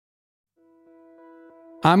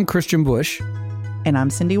I'm Christian Bush. And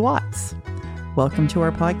I'm Cindy Watts. Welcome to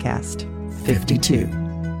our podcast, 52.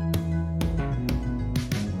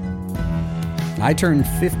 I turned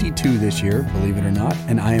 52 this year, believe it or not,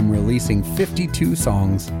 and I am releasing 52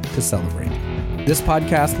 songs to celebrate. This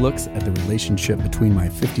podcast looks at the relationship between my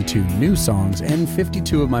 52 new songs and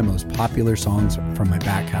 52 of my most popular songs from my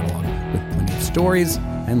back catalog, with plenty of stories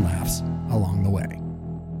and laughs along the way.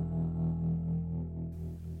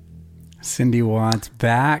 Cindy Watts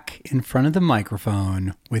back in front of the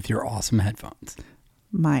microphone with your awesome headphones.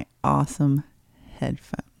 My awesome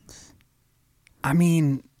headphones. I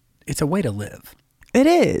mean, it's a way to live. It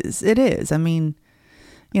is. It is. I mean,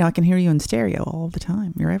 you know, I can hear you in stereo all the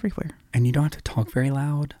time. You're everywhere. And you don't have to talk very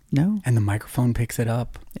loud. No. And the microphone picks it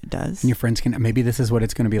up. It does. And your friends can, maybe this is what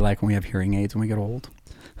it's going to be like when we have hearing aids when we get old.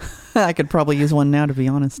 I could probably use one now, to be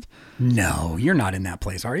honest. No, you're not in that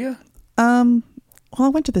place, are you? Well, I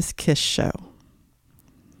went to this Kiss show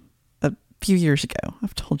a few years ago.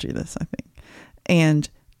 I've told you this, I think.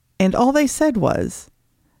 And all they said was,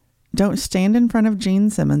 don't stand in front of Gene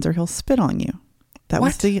Simmons or he'll spit on you. That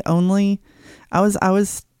was the only, I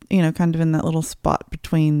was, you know, kind of in that little spot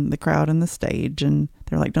between the crowd and the stage. And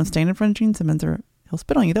they're like, don't stand in front of Gene Simmons or he'll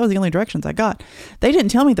spit on you. That was the only directions I got. They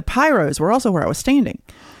didn't tell me the pyros were also where I was standing.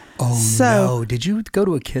 Oh, no. Did you go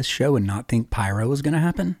to a Kiss show and not think pyro was going to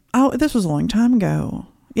happen? Oh, this was a long time ago.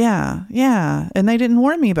 Yeah. And they didn't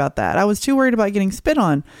warn me about that. I was too worried about getting spit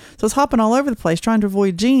on. So I was hopping all over the place trying to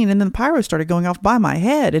avoid Gene. And then the pyro started going off by my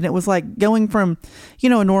head. And it was like going from, you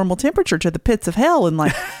know, a normal temperature to the pits of hell in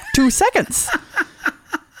like 2 seconds.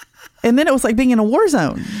 And then it was like being in a war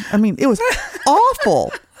zone. I mean, it was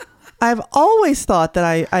awful. I've always thought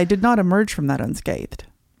that I did not emerge from that unscathed,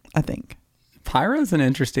 I think. Pyro is an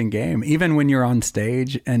interesting game. Even when you're on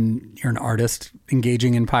stage and you're an artist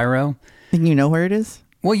engaging in pyro. And you know where it is?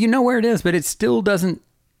 Well, you know where it is, but it still doesn't,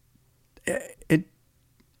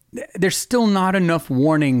 there's still not enough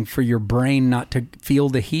warning for your brain not to feel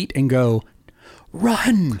the heat and go,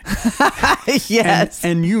 run. Yes.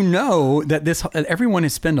 And you know that everyone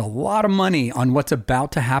has spent a lot of money on what's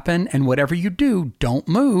about to happen. And whatever you do, don't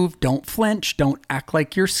move, don't flinch, don't act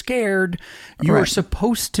like you're scared. You are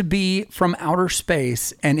supposed to be from outer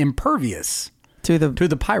space and impervious to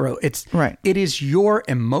the pyro. It is your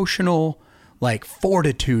emotional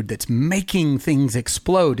fortitude that's making things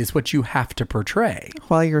explode is what you have to portray.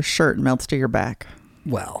 While your shirt melts to your back.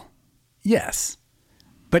 Well, yes.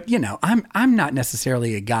 But, you know, I'm not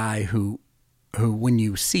necessarily a guy who when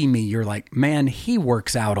you see me, you're like, man, he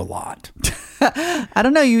works out a lot. I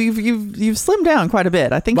don't know. You've slimmed down quite a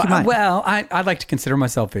bit. I think you might. Well, I'd like to consider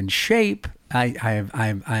myself in shape.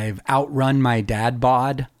 I've outrun my dad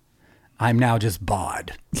bod. I'm now just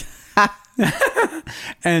bod.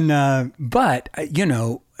 And but you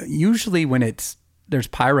know, usually when there's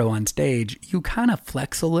pyro on stage, you kind of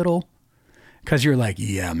flex a little. Because you're like,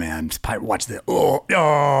 yeah, man, watch this.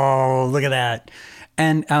 Oh, look at that.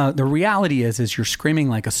 And the reality is you're screaming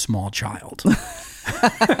like a small child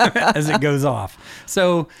as it goes off.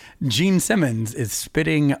 So Gene Simmons is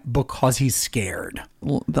spitting because he's scared.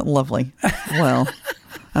 Lovely. Well,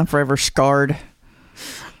 I'm forever scarred.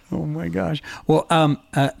 Oh, my gosh. Well,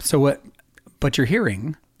 but your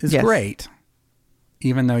hearing is great.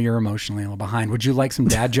 Even though you're emotionally a little behind. Would you like some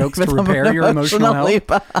dad jokes to repair your emotional health?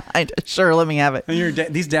 Behind. Sure, let me have it.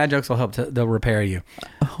 These dad jokes will help. They'll repair you.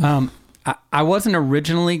 I wasn't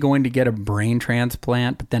originally going to get a brain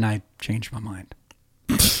transplant, but then I changed my mind.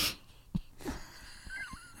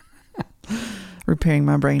 Repairing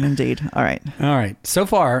my brain, indeed. All right. So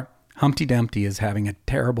far, Humpty Dumpty is having a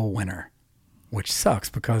terrible winter, which sucks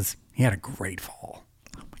because he had a great fall.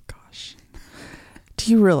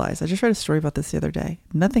 Do you realize, I just read a story about this the other day.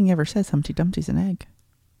 Nothing ever says Humpty Dumpty's an egg.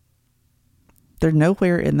 There's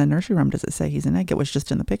nowhere in the nursery rhyme does it say he's an egg. It was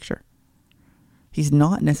just in the picture. He's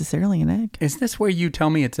not necessarily an egg. Is this where you tell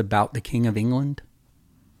me it's about the King of England?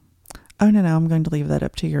 Oh, no. I'm going to leave that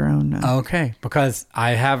up to your own. Okay. Because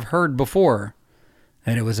I have heard before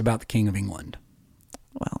that it was about the King of England.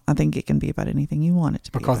 Well, I think it can be about anything you want it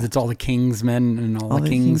to be. Because it's all the king's men and all the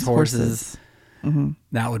king's horses. Mm-hmm.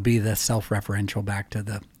 That would be the self-referential back to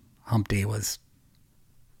the Humpty was,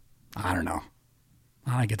 I don't know.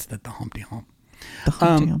 I guess the Humpty Hump. The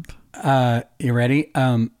Humpty Hump. You ready?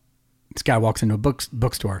 This guy walks into a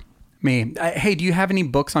bookstore. Hey, do you have any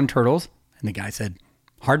books on turtles? And the guy said,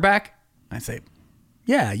 hardback? I say,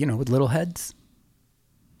 yeah, you know, with little heads.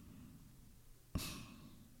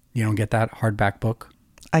 You don't get that hardback book?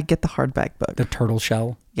 I get the hardback book. The turtle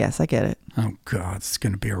shell? Yes, I get it. Oh, God, it's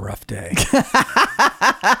going to be a rough day.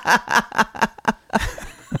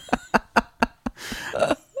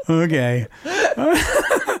 Okay.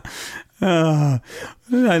 I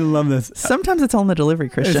love this. Sometimes it's all in the delivery,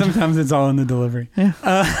 Kristian. Sometimes it's all in the delivery.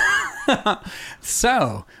 Yeah.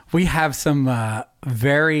 So we have some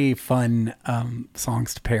very fun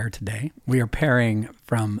songs to pair today. We are pairing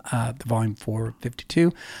from the Volume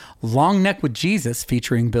 452, Longneck With Jesus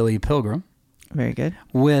featuring Billy Pilgrim. Very good.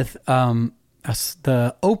 With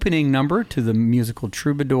the opening number to the musical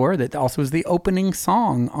Troubadour that also is the opening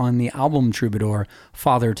song on the album Troubadour,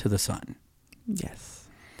 Father to the Son. Yes.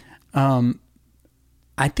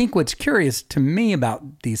 I think what's curious to me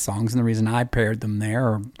about these songs, and the reason I paired them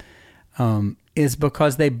there, is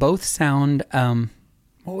because they both sound,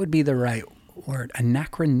 what would be the right word?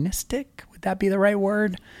 Anachronistic? Would that be the right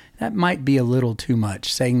word? That might be a little too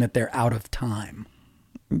much, saying that they're out of time.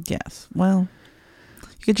 Yes. Well,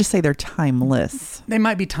 you could just say they're timeless. They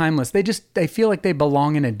might be timeless. They feel like they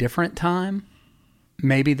belong in a different time,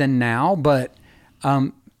 maybe than now, but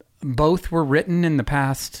both were written in the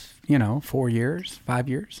past, 4 years, 5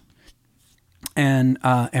 years, and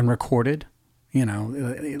recorded.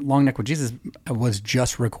 Longneck With Jesus was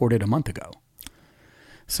just recorded a month ago.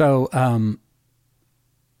 So,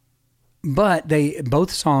 but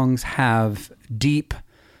both songs have deep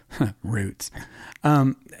roots.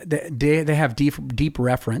 They have deep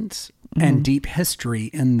reference and deep history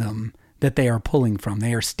in them that they are pulling from.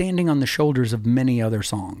 They are standing on the shoulders of many other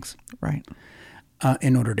songs, right?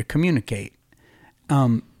 In order to communicate.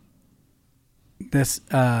 This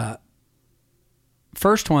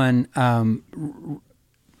first one,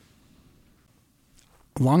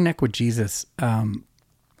 Longneck With Jesus,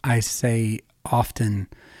 I say often,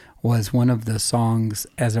 was one of the songs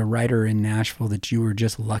as a writer in Nashville that you were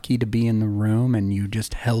just lucky to be in the room and you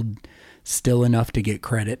just held still enough to get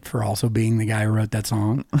credit for also being the guy who wrote that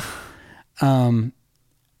song. I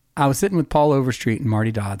was sitting with Paul Overstreet and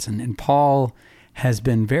Marty Dodson, and Paul has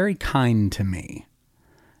been very kind to me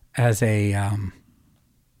as an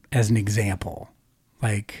example.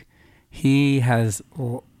 Like, he has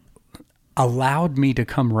allowed me to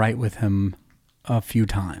come write with him a few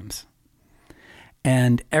times.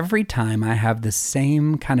 And every time I have the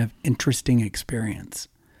same kind of interesting experience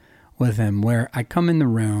with him where I come in the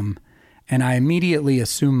room and I immediately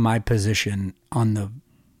assume my position on the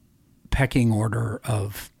pecking order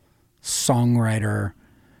of songwriter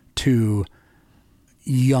to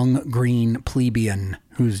young green plebeian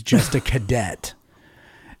who's just a cadet,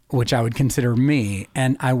 which I would consider me.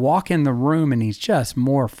 And I walk in the room and he's just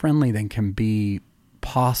more friendly than can be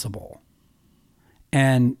possible.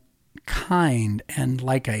 And kind and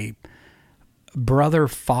like a brother,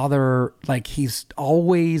 father, like he's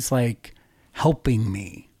always like helping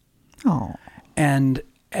me. Oh. And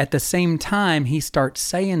at the same time, he starts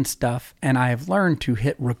saying stuff and I have learned to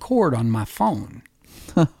hit record on my phone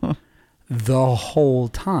the whole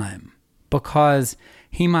time, because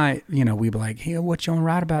he might, we'd be like, hey, what you want to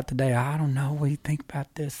write about today? I don't know. What do you think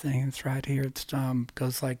about this thing? It's right here. It's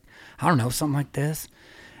goes like, I don't know, something like this.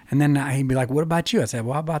 And then he'd be like, what about you? I said,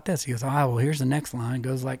 well, how about this? He goes, well, here's the next line. It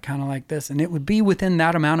goes like kind of like this. And it would be within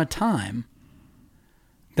that amount of time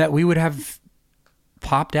that we would have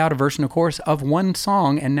popped out a verse and a chorus of one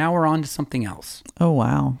song, and now we're on to something else. Oh,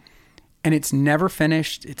 wow. And it's never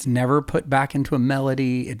finished. It's never put back into a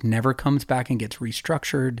melody. It never comes back and gets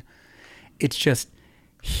restructured. It's just,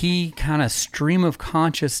 he kind of stream of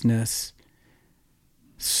consciousness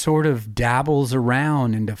sort of dabbles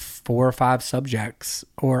around into 4 or 5 subjects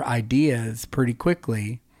or ideas pretty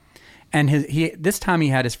quickly. And this time he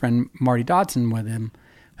had his friend Marty Dodson with him,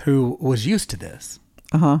 who was used to this.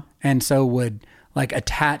 And so would like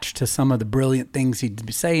attach to some of the brilliant things he'd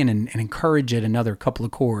be saying and encourage it another couple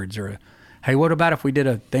of chords, or, hey, what about if we did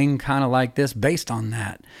a thing kind of like this based on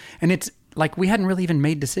that? And it's like we hadn't really even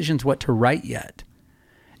made decisions what to write yet.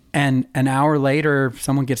 And an hour later,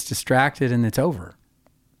 someone gets distracted and it's over.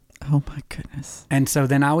 Oh, my goodness. And so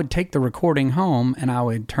then I would take the recording home and I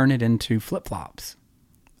would turn it into flip-flops.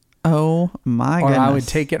 Oh, my goodness. Or I would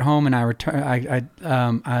take it home and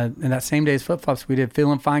and that same day's flip-flops, we did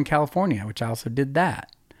Feelin' Fine California, which I also did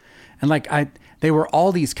that. And they were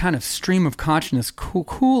all these kind of stream of consciousness,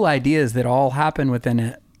 cool ideas that all happened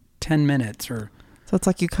within 10 minutes or so it's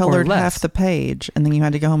like you colored half the page and then you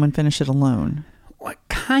had to go home and finish it alone. Well,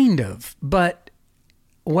 kind of, but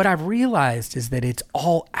what I've realized is that it's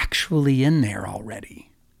all actually in there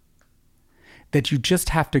already. That you just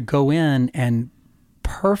have to go in and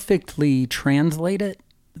perfectly translate it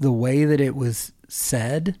the way that it was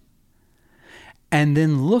said, and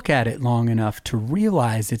then look at it long enough to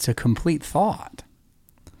realize it's a complete thought.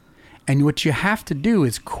 And what you have to do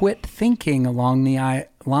is quit thinking along the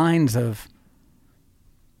lines of,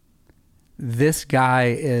 this guy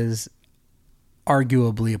is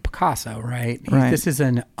arguably a Picasso, right? Right. This is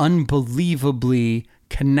an unbelievably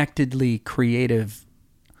connectedly creative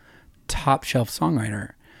top shelf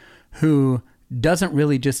songwriter who doesn't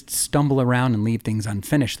really just stumble around and leave things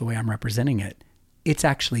unfinished the way I'm representing it. It's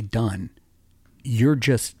actually done. You're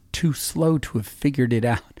just too slow to have figured it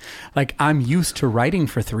out. Like, I'm used to writing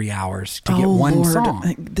for 3 hours to get one Lord.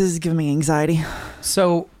 song. This is giving me anxiety.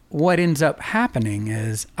 So what ends up happening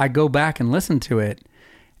is I go back and listen to it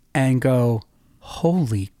and go,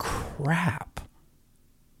 holy crap.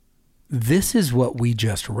 This is what we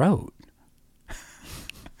just wrote.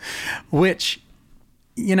 Which,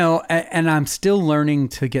 you know, and I'm still learning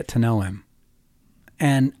to get to know him.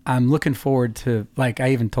 And I'm looking forward to, like, I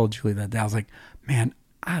even told Julie that day, I was like, man,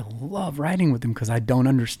 I love writing with him because I don't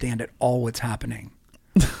understand at all what's happening.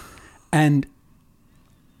 And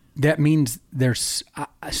that means there's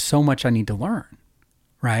so much I need to learn,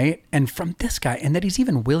 right? And from this guy, and that he's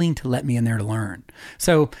even willing to let me in there to learn.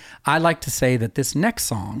 So I like to say that this next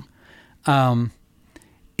song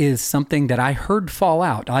is something that I heard fall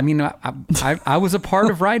out. I mean, I was a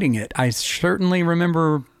part of writing it. I certainly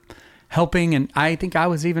remember helping, and I think I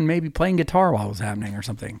was even maybe playing guitar while it was happening or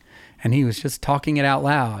something. And he was just talking it out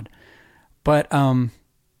loud. But I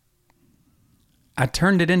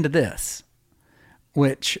turned it into this,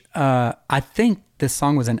 which I think this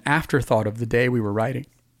song was an afterthought of the day we were writing.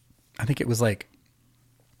 I think it was like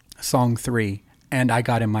song 3, and I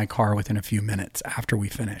got in my car within a few minutes after we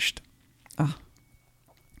finished. Oh.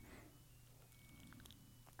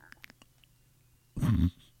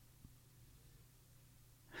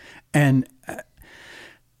 And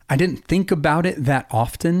I didn't think about it that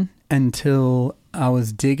often until I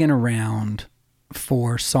was digging around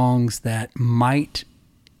for songs that might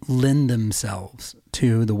lend themselves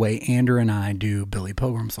to the way Andrew and I do Billy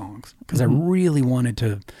Pilgrim songs. Because I really wanted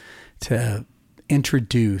to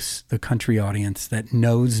introduce the country audience that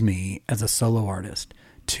knows me as a solo artist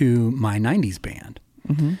to my 90s band.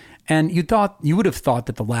 Mm-hmm. And you would have thought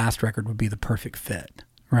that the last record would be the perfect fit,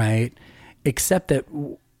 right? Except that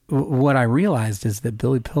what I realized is that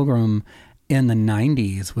Billy Pilgrim in the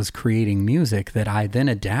 90s was creating music that I then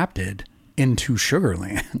adapted into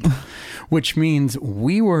Sugarland, which means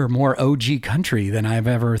we were more OG country than I've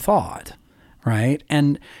ever thought, right?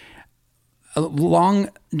 And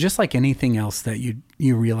just like anything else that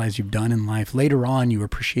you realize you've done in life, later on you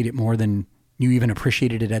appreciate it more than you even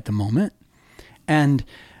appreciated it at the moment. And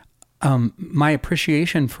my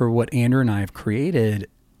appreciation for what Andrew and I have created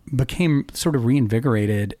became sort of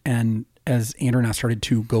reinvigorated. And as Andrew and I started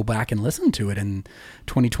to go back and listen to it in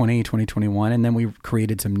 2020, 2021, and then we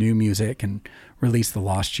created some new music and released The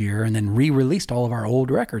Lost Year, and then re-released all of our old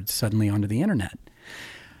records suddenly onto the internet.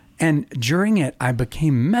 And during it, I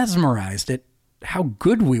became mesmerized at how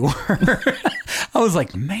good we were. I was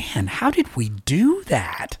like, man, how did we do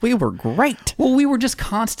that? We were great. Well, we were just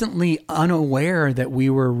constantly unaware that we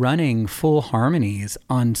were running full harmonies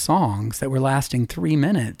on songs that were lasting 3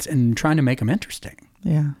 minutes and trying to make them interesting.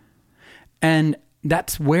 Yeah. And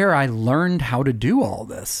that's where I learned how to do all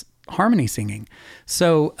this harmony singing.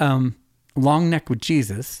 So, Longneck With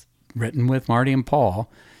Jesus, written with Marty and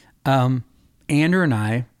Paul, Andrew and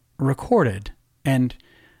I recorded, and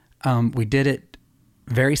we did it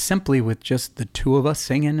very simply with just the two of us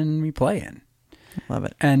singing and me playing. Love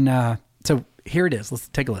it. And so here it is. Let's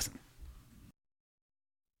take a listen.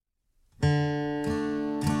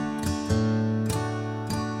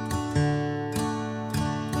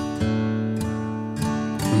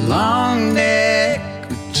 Long neck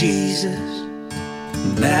with Jesus,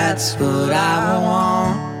 that's what I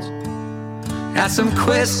want. Got some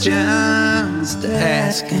questions to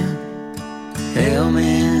ask him, hell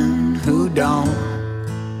men who don't.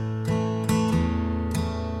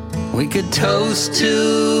 We could toast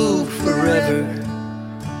to forever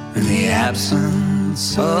in the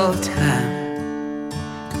absence of time.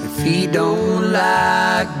 If he don't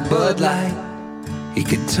like Bud Light, he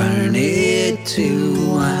could turn it to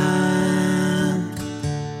wine.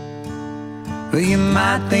 Well, you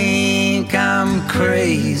might think I'm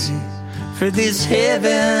crazy for this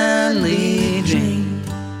heavenly dream,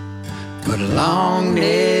 but a long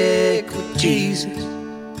neck with Jesus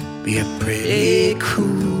be a pretty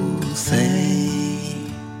cool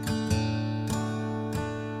thing.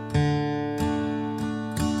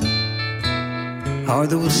 Are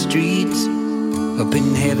those streets up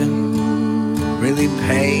in heaven really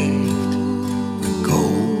paved with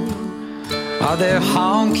gold? Are there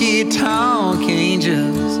honky-tonk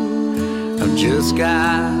angels? I've just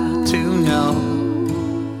got to know.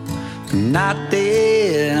 Not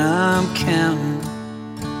that I'm counting,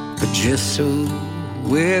 but just so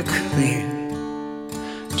we're clear,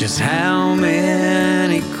 Just how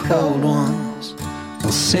many cold ones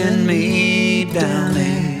will send me down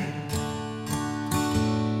there?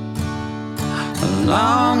 A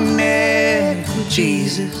long neck with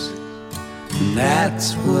Jesus,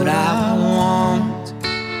 that's what I want.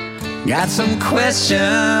 Got some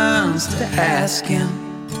questions to ask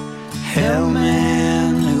him, hell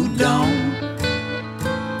man who don't.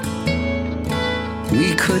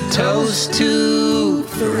 We could toast to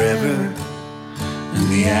forever in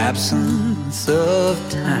the absence of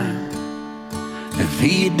time. If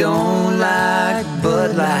he don't like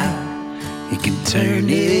Bud Light, he can turn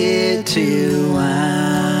it to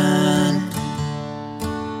wine.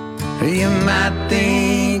 You might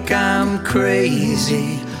think I'm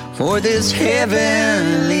crazy for this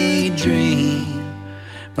heavenly dream,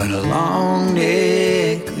 but a long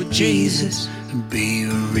neck with Jesus would be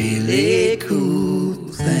a really cool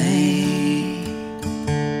thing.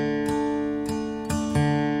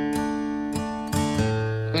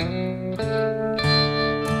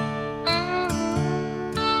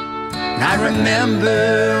 I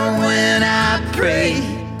remember when I prayed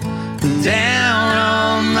down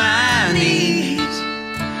on my knees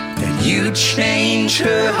that you change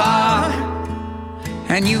her heart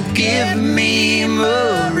and you give me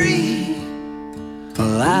Marie.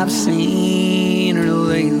 Well, I've seen her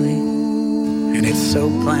lately and it's so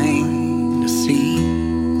plain to see.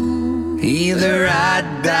 Either I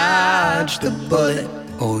dodged the bullet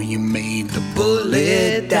or you made the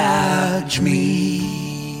bullet dodge me.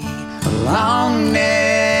 A long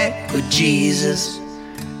neck with Jesus,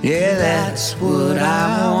 yeah, that's what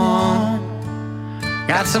I want.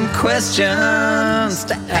 Got some questions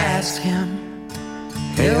to ask him,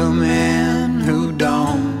 hell man who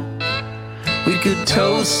don't. We could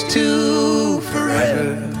toast to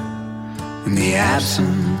forever in the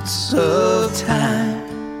absence of time.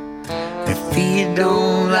 If he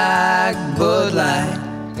don't like Bud Light,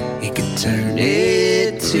 he could turn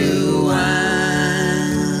it to wine.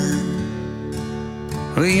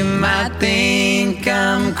 Well, you might think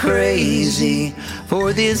I'm crazy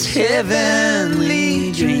for this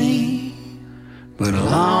heavenly dream, but a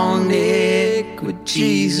long neck with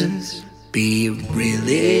Jesus be a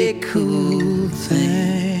really cool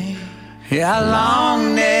thing. Yeah, a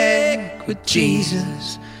long neck with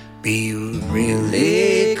Jesus be a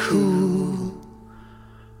really cool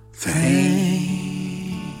thing.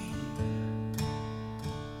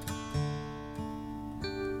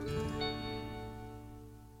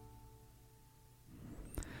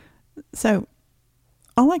 So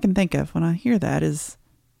all I can think of when I hear that is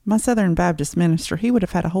my Southern Baptist minister. He would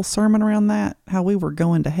have had a whole sermon around that, how we were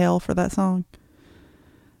going to hell for that song.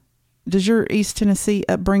 Does your East Tennessee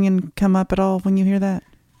upbringing come up at all when you hear that?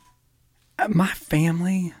 My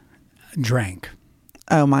family drank.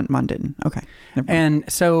 Oh, mine didn't. Okay. And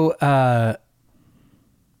so,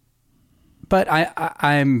 but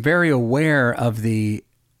I'm very aware of the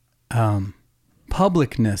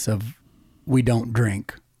publicness of we don't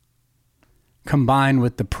drink, combined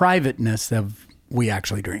with the privateness of we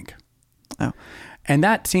actually drink. Oh. And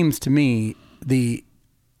that seems to me the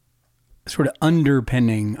sort of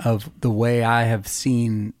underpinning of the way I have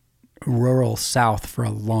seen rural South for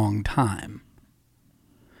a long time.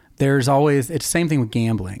 There's always, it's the same thing with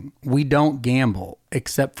gambling. We don't gamble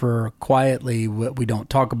except for quietly what we don't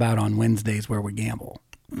talk about on Wednesdays where we gamble.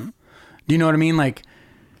 Do you know what I mean? Like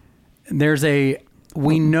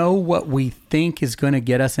we know what we think is going to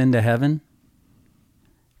get us into heaven.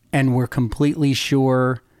 And we're completely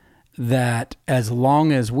sure that as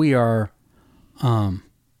long as we are,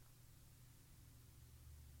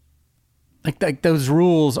 like those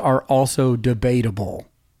rules are also debatable.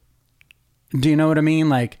 Do you know what I mean?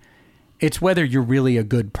 Like, it's whether you're really a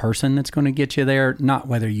good person that's going to get you there, not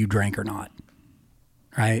whether you drank or not.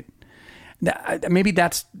 Right? Maybe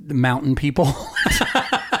that's the mountain people.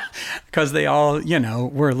 Because they all,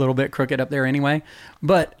 we're a little bit crooked up there anyway.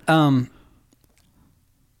 But,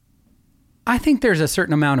 I think there's a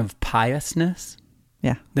certain amount of piousness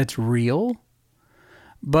that's real,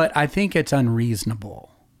 but I think it's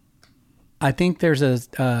unreasonable. I think there's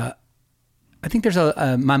my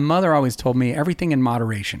mother always told me everything in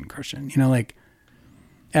moderation, Kristian, like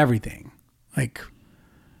everything, like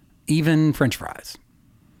even French fries.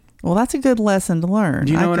 Well, that's a good lesson to learn.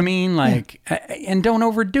 Do you know what I mean? Like, and don't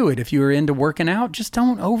overdo it. If you're into working out, just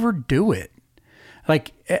don't overdo it.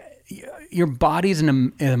 Like, your body's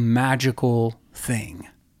a magical thing.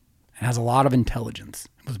 It has a lot of intelligence.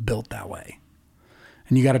 It was built that way.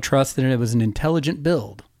 And you got to trust that it was an intelligent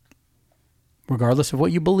build, regardless of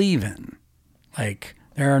what you believe in. Like,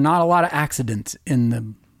 there are not a lot of accidents in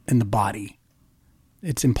the body.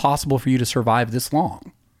 It's impossible for you to survive this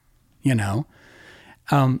long. you know?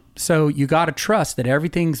 So you got to trust that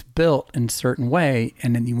everything's built in a certain way.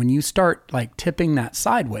 And then when you start like tipping that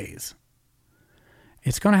sideways,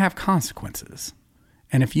 it's going to have consequences.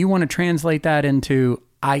 And if you want to translate that into,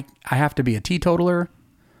 I have to be a teetotaler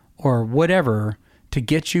or whatever to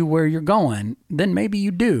get you where you're going, then maybe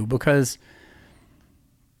you do. Because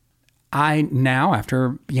I now,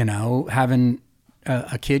 after, you know, having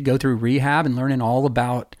a kid go through rehab and learning all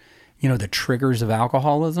about, you know, the triggers of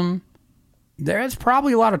alcoholism, there's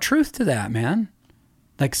probably a lot of truth to that, man.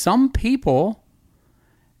 Like some people,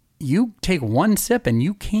 you take one sip and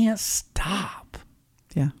you can't stop.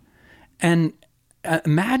 Yeah. And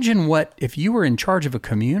imagine what, if you were in charge of a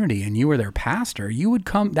community and you were their pastor, you would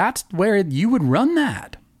come, that's where you would run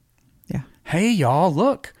that. Yeah. Hey, y'all,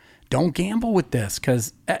 look, don't gamble with this,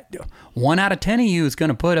 because 1 out of 10 of you is going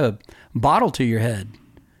to put a bottle to your head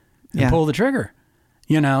and pull the trigger,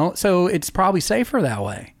 you know? So it's probably safer that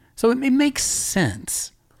way. So it makes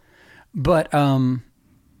sense. But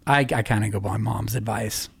I kind of go by mom's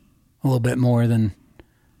advice a little bit more than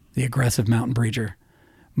the aggressive mountain preacher.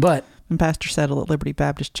 But and Pastor Settle at Liberty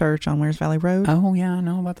Baptist Church on Wears Valley Road. Oh, yeah, I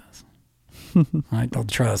know about this. Don't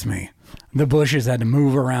trust me. The Bushes had to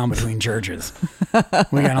move around between churches.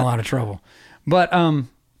 We got in a lot of trouble. But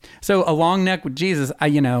so a Longneck with Jesus,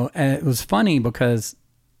 it was funny because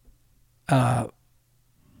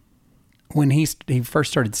when he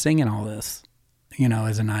first started singing all this, you know,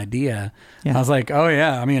 as an idea, I was like, oh,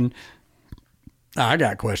 yeah, I mean, I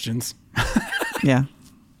got questions. Yeah.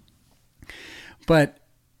 But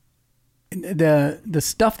the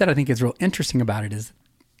stuff that I think is real interesting about it is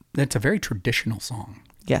that it's a very traditional song.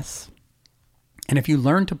 Yes. And if you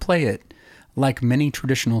learn to play it like many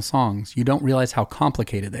traditional songs, you don't realize how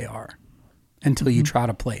complicated they are until you try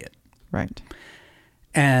to play it. Right.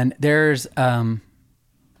 And there's the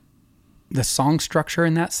song structure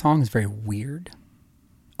in that song is very weird,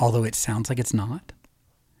 although it sounds like it's not.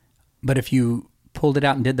 But if you pulled it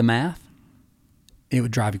out and did the math, it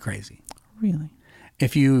would drive you crazy. Really?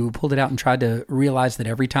 If you pulled it out and tried to realize that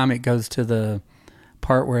every time it goes to the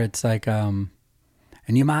part where it's like, and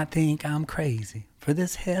you might think I'm crazy for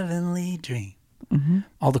this heavenly dream. Mm-hmm.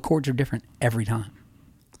 All the chords are different every time.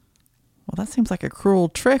 Well, that seems like a cruel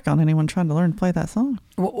trick on anyone trying to learn to play that song.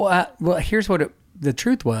 Well, here's what the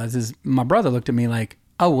truth was, is my brother looked at me like,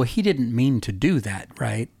 oh, well, he didn't mean to do that,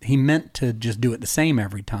 right? He meant to just do it the same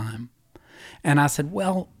every time. And I said,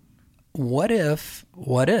 well, what if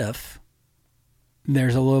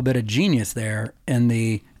there's a little bit of genius there in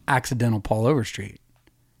the accidental Paul Overstreet?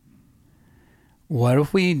 What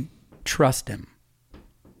if we trust him?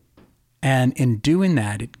 And in doing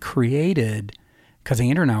that, it created, because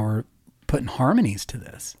Andrew and I were putting harmonies to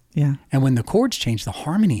this. Yeah. And when the chords change, the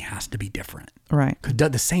harmony has to be different. Right.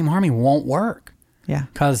 Because the same harmony won't work. Yeah.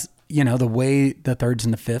 Because, you know, the way the thirds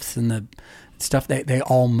and the fifths and the stuff, they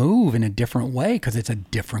all move in a different way because it's a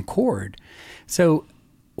different chord. So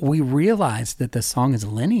we realized that the song is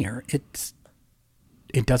linear.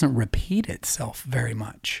 It doesn't repeat itself very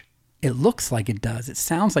much. It looks like it does. It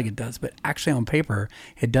sounds like it does. But actually on paper,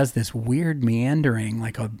 it does this weird meandering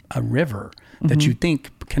like a river that you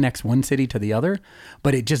think connects one city to the other.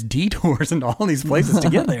 But it just detours into all these places to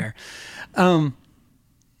get there.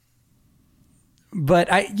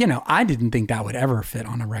 But I didn't think that would ever fit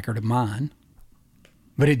on a record of mine.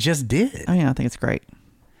 But it just did. Oh, yeah, I think it's great.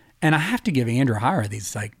 And I have to give Andrew Hire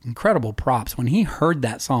these like incredible props. When he heard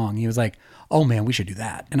that song, he was like, oh man, we should do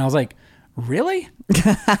that. And I was like, really?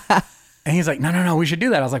 And he's like, no, we should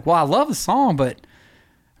do that. I was like, well, I love the song, but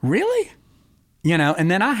really? You know,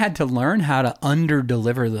 and then I had to learn how to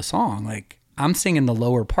under-deliver the song. Like, I'm singing the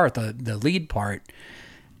lower part, the lead part.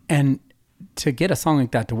 And to get a song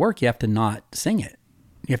like that to work, you have to not sing it.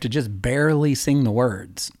 You have to just barely sing the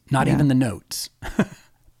words, not even the notes.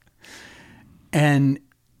 And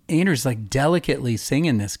Andrew's like delicately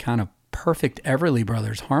singing this kind of perfect Everly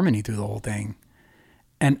Brothers harmony through the whole thing.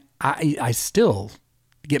 And I still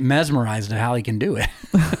get mesmerized at how he can do it.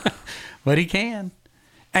 But he can.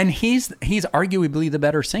 And he's arguably the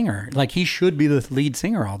better singer. Like, he should be the lead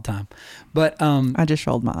singer all the time. But I just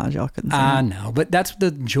rolled my eyes. Y'all couldn't see I it. know. But that's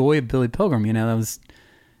the joy of Billy Pilgrim. You know, that was,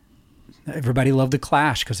 everybody loved the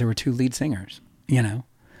Clash because there were two lead singers. You know,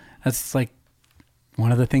 that's like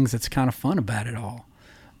one of the things that's kind of fun about it all.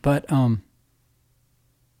 But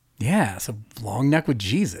yeah, so Longneck with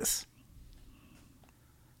Jesus.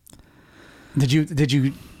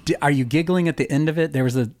 Are you giggling at the end of it?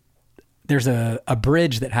 There's a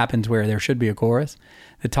bridge that happens where there should be a chorus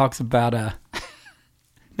that talks about now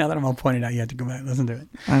that I'm all pointed out, you have to go back and listen to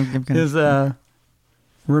it.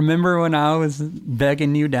 Remember when I was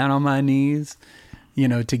begging you down on my knees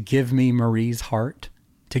to give me Marie's heart,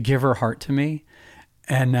 to give her heart to me.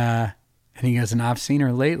 And he goes, and I've seen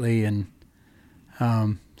her lately, and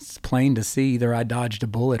it's plain to see either I dodged a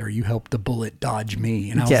bullet or you helped the bullet dodge me.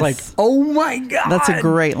 And I was like, oh my God. That's a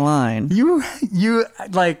great line. You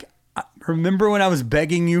like, remember when I was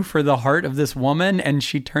begging you for the heart of this woman and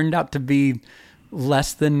she turned out to be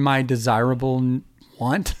less than my desirable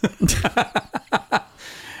want?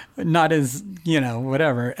 Not as,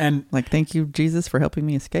 whatever. And like, thank you, Jesus, for helping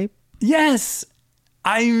me escape. Yes.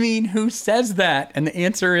 I mean, who says that? And the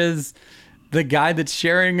answer is the guy that's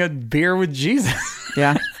sharing a beer with Jesus.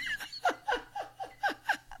 Yeah.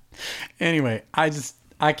 Anyway,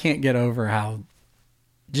 I can't get over how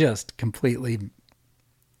just completely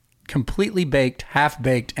baked, half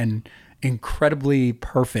baked, and incredibly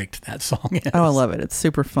perfect that song is. Oh, I love it. It's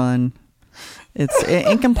super fun. It's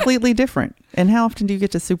and completely different. And how often do you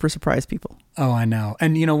get to super surprise people? Oh, I know.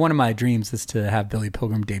 And one of my dreams is to have Billy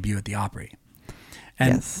Pilgrim debut at the Opry.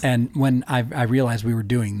 And, yes. And when I realized we were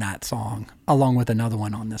doing that song along with another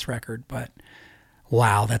one on this record, but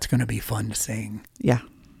wow, that's going to be fun to sing. Yeah.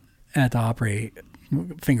 At the Opry,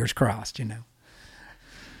 fingers crossed,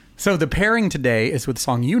 So the pairing today is with a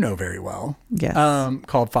song you know very well. Yes.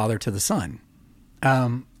 Called Father to the Son.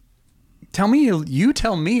 Tell me a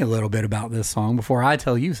little bit about this song before I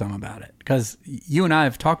tell you some about it. Because you and I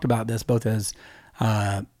have talked about this both as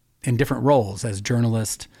in different roles, as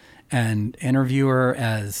journalist and interviewer,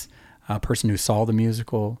 as a person who saw the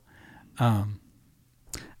musical.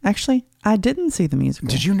 Actually, I didn't see the musical.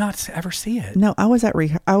 Did you not ever see it? No, I was at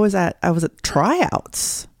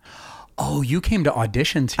tryouts. Oh, you came to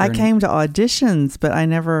auditions here. I came to auditions, but I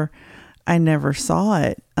never saw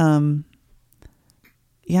it.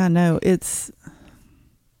 Yeah, no, it's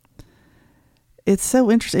so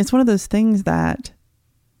interesting. It's one of those things that,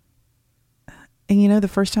 and the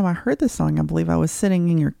first time I heard this song, I believe I was sitting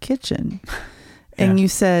in your kitchen and you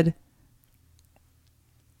said,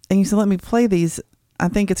 let me play these. I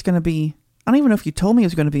think it's going to be, I don't even know if you told me it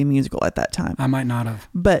was going to be a musical at that time. I might not have.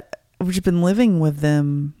 But we've been living with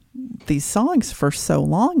them, these songs, for so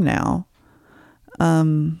long now.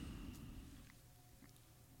 I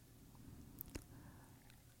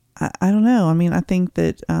don't know. I mean, I think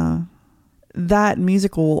that that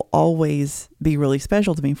musical will always be really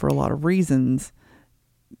special to me for a lot of reasons.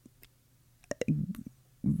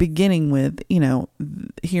 Beginning with,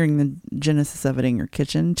 hearing the genesis of it in your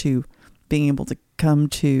kitchen, to being able to come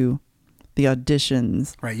to the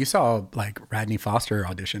auditions. Right. You saw like Radney Foster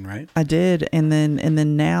audition, right? I did. And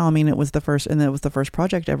then now, I mean, it was the first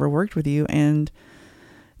project I ever worked with you. And,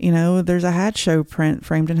 there's a hat show print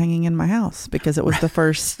framed and hanging in my house because it was the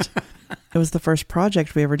first, it was the first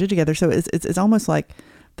project we ever did together. So it's almost like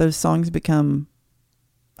those songs become,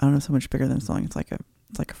 I don't know, so much bigger than a song. It's like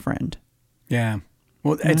a friend. Yeah.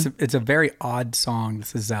 Well, it's a very odd song.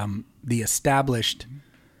 This is the established.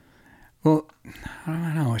 Well, I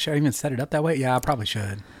don't know. Should I even set it up that way? Yeah, I probably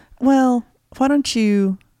should. Well, why don't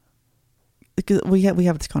you? Because we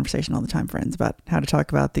have this conversation all the time, friends, about how to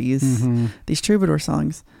talk about these Troubadour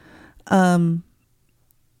songs. I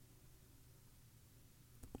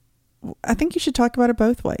think you should talk about it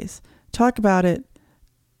both ways. Talk about it,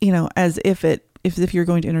 as if you're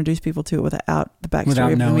going to introduce people to it without the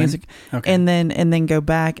backstory of the music, okay. and then go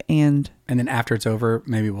back and then after it's over,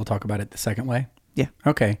 maybe we'll talk about it the second way. Yeah.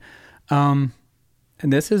 Okay. And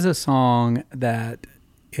this is a song that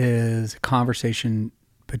is a conversation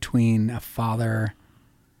between a father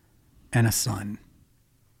and a son,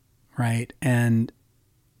 right? And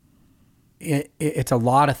it's a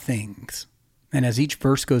lot of things. And as each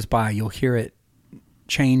verse goes by, you'll hear it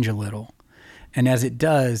change a little. And as it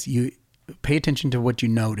does, you pay attention to what you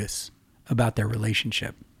notice about their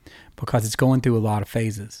relationship, because it's going through a lot of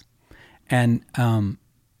phases. And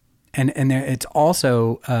it's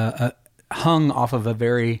also hung off of a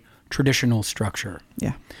very traditional structure.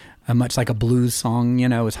 Yeah. Much like a blues song,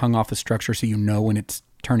 is hung off a structure so when it's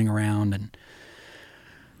turning around. And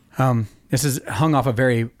this is hung off a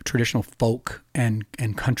very traditional folk and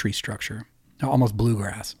country structure, almost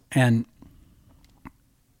bluegrass. And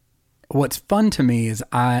what's fun to me is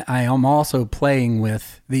I am also playing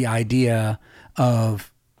with the idea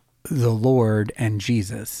of the Lord and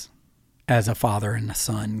Jesus as a father and a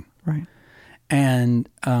son. Right. And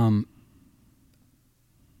I'm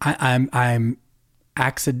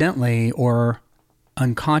accidentally or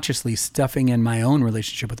unconsciously stuffing in my own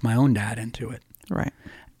relationship with my own dad into it. Right.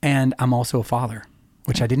 And I'm also a father,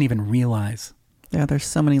 which I didn't even realize. Yeah, there's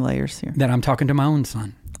so many layers here. That I'm talking to my own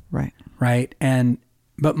son. Right. Right.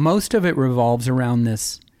 But most of it revolves around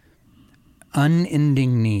this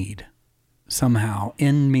unending need somehow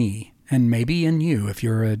in me and maybe in you, if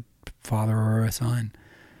you're a father or a son,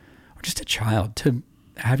 or just a child, to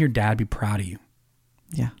have your dad be proud of you.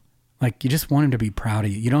 Yeah. Like, you just want him to be proud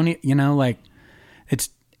of you. You don't need, like, it's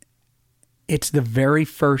the very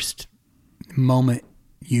first moment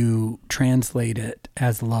you translate it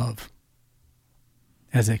as love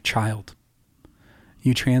as a child.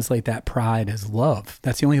 You translate that pride as love.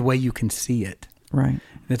 That's the only way you can see it. Right.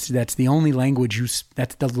 That's the only language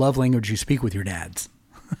that's the love language you speak with your dads.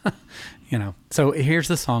 So here's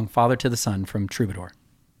the song, Father to the Son, from Troubadour.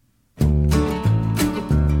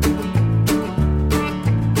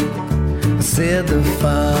 Said the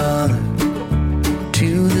Father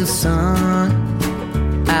to the Son,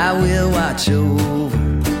 I will watch over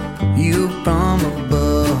you from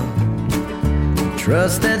above.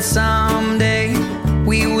 Trust that someday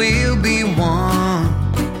we will be one.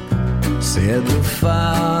 Said the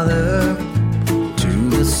Father to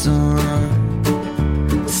the Son.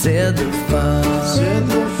 Said the Father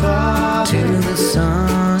to the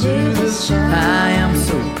Son. I am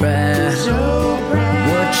so proud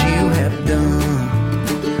what you have done.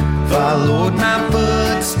 Followed my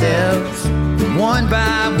footsteps one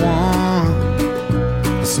by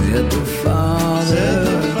one. Said the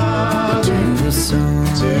Father to the Son.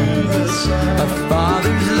 A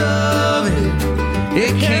father's love,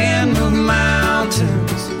 it can move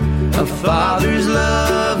mountains. A father's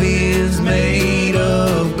love is made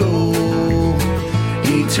of gold.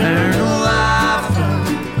 Eternal life from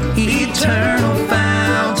eternal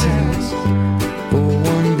fountains. Oh,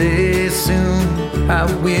 one day soon I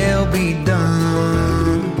will be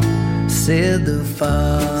done. Said the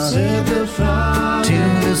Father to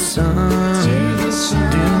the Son.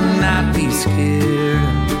 Do not be scared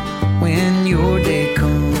when your day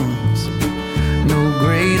comes. No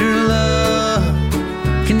greater love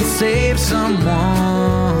can save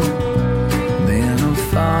someone than a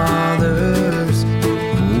father's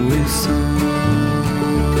holy son.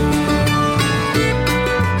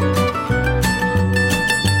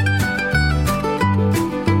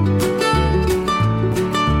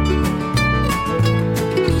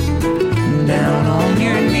 Down on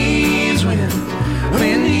your knees when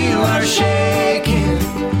you are shaking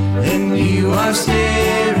and you are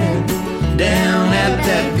staring down at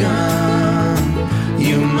that gun.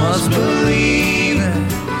 You must believe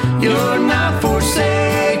that you're not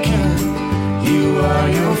forsaken. You are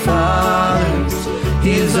your Father's,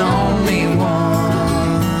 His only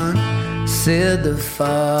one. Said the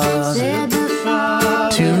Father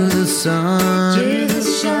to the Son.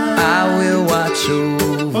 I will watch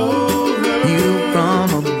over you from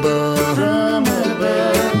above.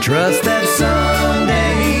 Trust that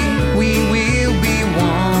someday we will be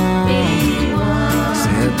one.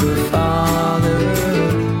 Said the Father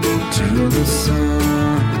to the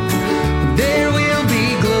Son. There will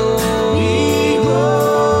be glory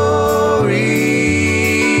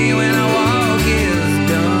when our walk is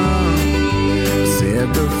done. Said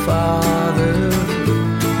the Father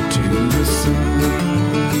to the Son.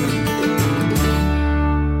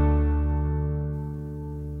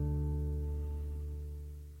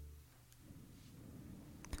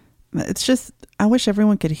 It's just, I wish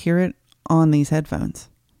everyone could hear it on these headphones,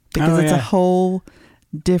 because it's a whole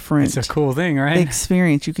different It's a cool thing, right?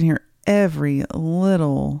 experience. You can hear every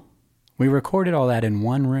little. We recorded all that in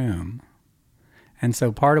one room. And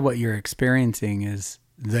so part of what you're experiencing is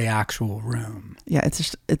the actual room. Yeah,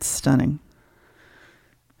 it's stunning.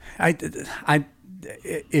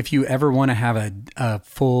 If you ever want to have a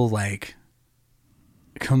full, like,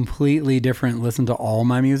 completely different listen to all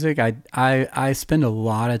my music, I spend a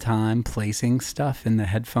lot of time placing stuff in the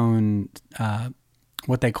headphone,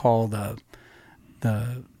 what they call the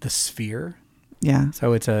sphere. Yeah.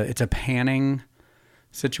 So it's a panning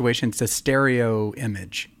situation. It's a stereo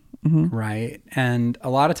image, right? And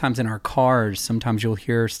a lot of times in our cars, sometimes you'll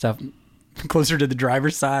hear stuff closer to the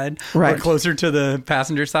driver's side, right, or closer to the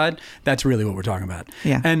passenger side. That's really what we're talking about.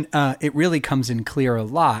 Yeah. And it really comes in clear a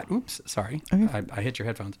lot. Oops, sorry. Okay. I hit your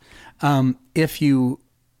headphones. If you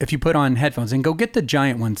put on headphones, and go get the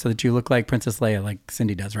giant ones so that you look like Princess Leia, like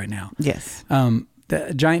Cindy does right now. Yes.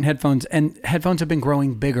 The giant headphones, and headphones have been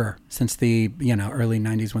growing bigger since the early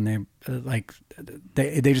 90s, when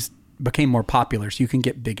they just became more popular. So you can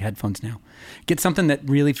get big headphones now. Get something that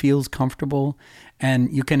really feels comfortable, and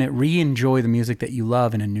you can re-enjoy the music that you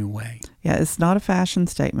love in a new way. Yeah, it's not a fashion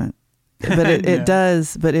statement, but it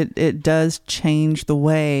does change the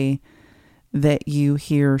way that you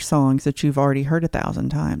hear songs that you've already heard 1,000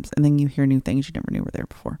 times, and then you hear new things you never knew were there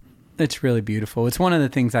before. It's really beautiful. It's one of the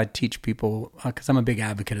things I teach people, because I'm a big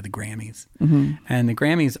advocate of the Grammys. Mm-hmm. And the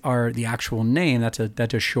Grammys are the actual name. That's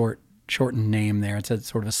a short shortened name there. It's a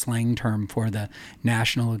sort of a slang term for the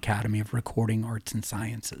National Academy of Recording Arts and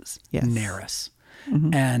Sciences, Yes. NARAS.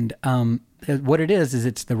 And what it is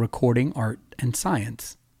it's the recording art and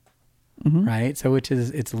science, right? So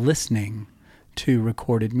it's listening to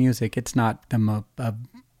recorded music. It's not an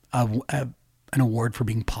award for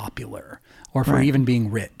being popular or for even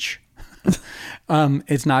being rich.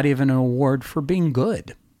 It's not even an award for being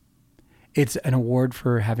good. It's an award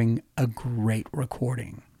for having a great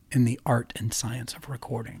recording in the art and science of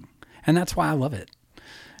recording. And that's why I love it.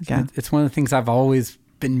 Yeah. It's one of the things I've always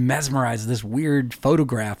been mesmerized, this weird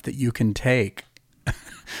photograph that you can take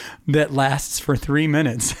that lasts for 3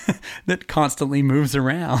 minutes, that constantly moves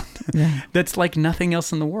around. Yeah. That's like nothing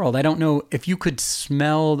else in the world. I don't know if you could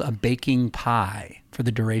smell a baking pie for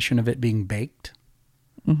the duration of it being baked.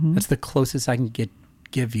 That's the closest I can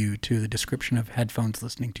give you to the description of headphones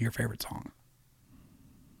listening to your favorite song.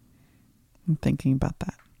 I'm thinking about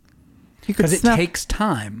that. Because it takes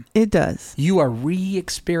time. It does. You are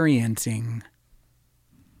re-experiencing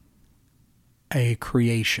a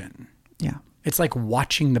creation. Yeah. It's like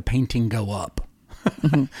watching the painting go up,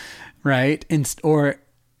 right? Or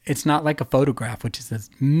it's not like a photograph, which is a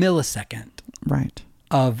millisecond Right.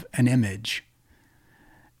 of an image.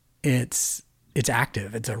 It's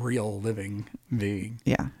active. It's a real living being.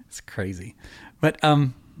 Yeah. It's crazy. But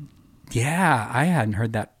yeah, I hadn't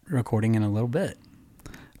heard that recording in a little bit.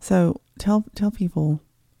 So tell people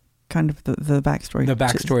kind of the backstory. The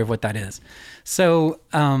backstory of what that is. So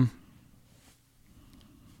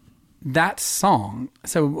that song,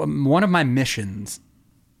 so one of my missions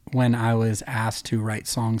when I was asked to write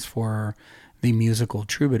songs for the musical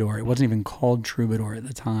Troubadour, it wasn't even called Troubadour at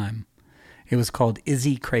the time. It was called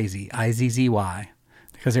Izzy Crazy, Izzy,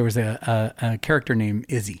 because there was a character named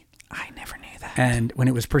Izzy. I never knew that. And when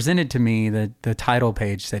it was presented to me, the title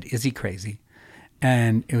page said Izzy Crazy.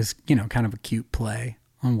 And it was, kind of a cute play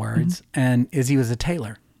on words. And Izzy was a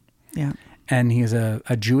tailor. Yeah. And he was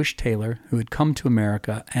a Jewish tailor who had come to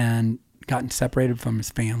America and gotten separated from his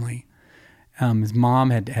family. His mom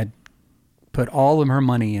had put all of her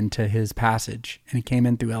money into his passage, and he came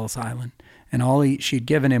in through Ellis Island. And all she'd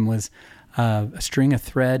given him was a string of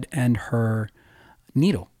thread and her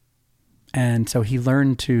needle. And so he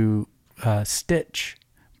learned to stitch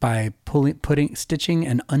by stitching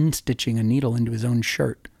and unstitching a needle into his own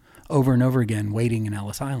shirt over and over again, waiting in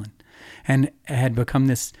Ellis Island. And it had become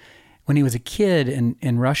this, when he was a kid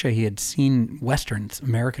in Russia, he had seen Westerns,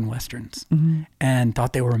 American Westerns, and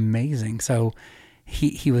thought they were amazing. So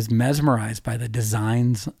he was mesmerized by the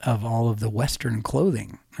designs of all of the Western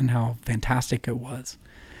clothing and how fantastic it was.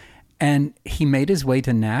 And he made his way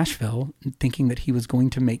to Nashville thinking that he was going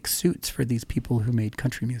to make suits for these people who made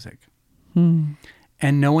country music.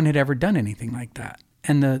 And no one had ever done anything like that.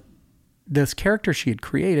 And this character she had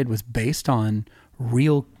created was based on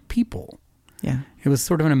real people. Yeah. It was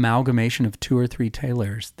sort of an amalgamation of 2 or 3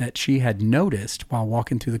 tailors that she had noticed while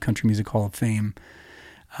walking through the Country Music Hall of Fame,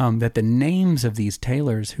 that the names of these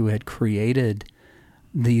tailors who had created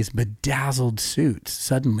these bedazzled suits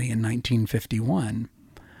suddenly in 1951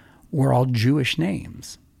 were all Jewish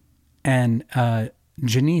names. And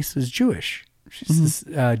Janice is Jewish. She's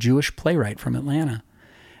this Jewish playwright from Atlanta.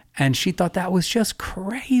 And she thought that was just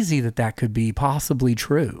crazy that could be possibly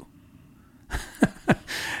true.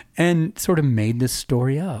 And sort of made this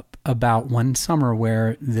story up about one summer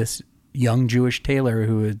where this young Jewish tailor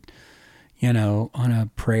who had, on a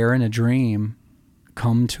prayer and a dream,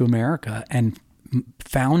 come to America and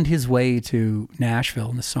found his way to Nashville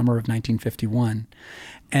in the summer of 1951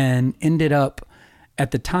 and ended up,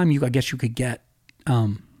 at the time, I guess you could get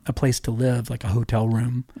a place to live, like a hotel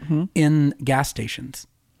room, in gas stations.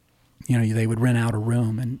 They would rent out a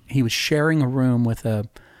room, and he was sharing a room with a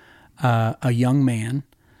young man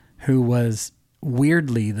who was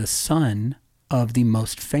weirdly the son of the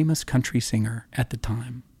most famous country singer at the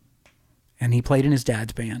time. And he played in his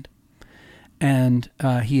dad's band. And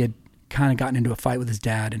he had kind of gotten into a fight with his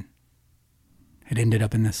dad and had ended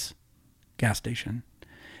up in this gas station.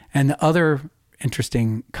 And the other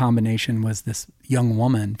interesting combination was this young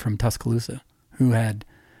woman from Tuscaloosa who had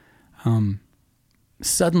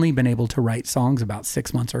suddenly been able to write songs about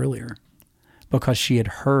 6 months earlier because she had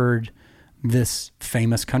heard this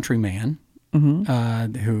famous country man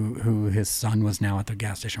who his son was now at the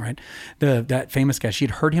gas station, right? That famous guy, she'd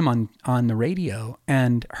heard him on the radio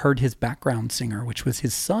and heard his background singer, which was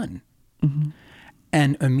his son,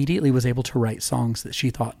 and immediately was able to write songs that she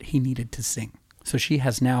thought he needed to sing. So she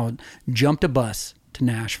has now jumped a bus to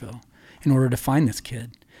Nashville in order to find this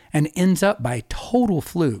kid, and ends up by total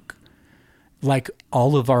fluke, like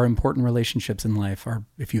all of our important relationships in life are,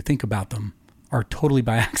 if you think about them, are totally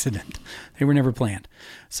by accident. They were never planned.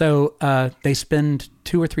 So they spend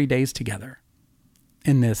 2 or 3 days together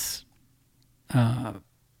in this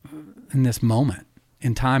moment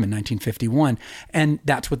in time in 1951. And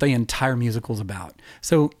that's what the entire musical's about.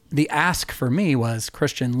 So the ask for me was,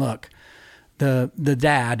 Kristian, look, the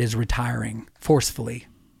dad is retiring forcefully.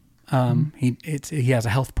 He has a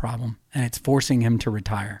health problem, and it's forcing him to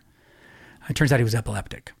retire. It turns out he was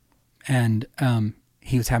epileptic, and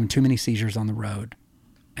he was having too many seizures on the road,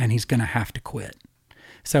 and he's going to have to quit.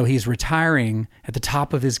 So he's retiring at the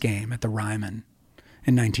top of his game at the Ryman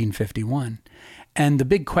in 1951. And the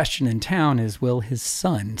big question in town is, will his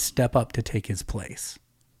son step up to take his place?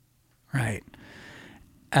 Right.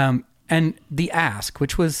 And the ask,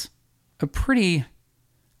 which was a pretty,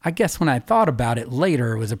 I guess when I thought about it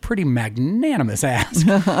later, it was a pretty magnanimous ask,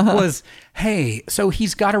 was, hey, so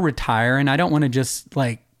he's got to retire, and I don't want to just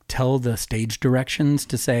like tell the stage directions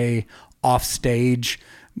to say off stage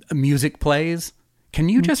music plays. Can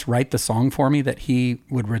you just write the song for me that he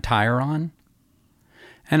would retire on?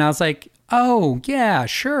 And I was like, oh, yeah,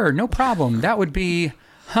 sure, no problem. That would be,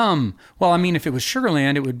 well, I mean, if it was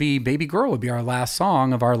Sugarland, it would be Baby Girl would be our last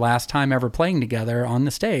song of our last time ever playing together on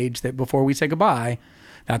the stage, that before we say goodbye,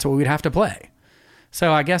 that's what we'd have to play.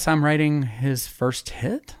 So I guess I'm writing his first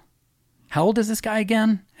hit. How old is this guy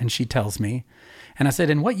again? And she tells me. And I said,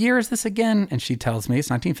 and what year is this again? And she tells me it's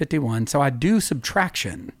 1951. So I do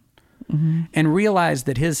subtraction and realize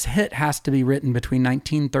that his hit has to be written between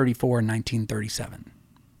 1934 and 1937.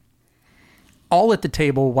 All at the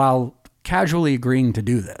table while casually agreeing to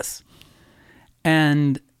do this.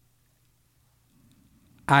 And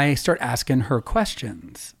I start asking her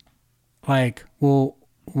questions. Like, well,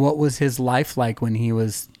 what was his life like when he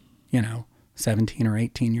was, 17 or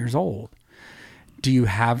 18 years old? Do you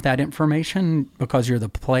have that information because you're the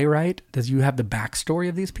playwright? Does you have the backstory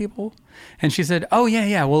of these people? And she said, oh,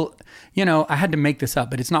 yeah. Well, I had to make this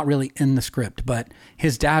up, but it's not really in the script. But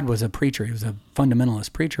his dad was a preacher. He was a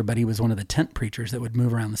fundamentalist preacher, but he was one of the tent preachers that would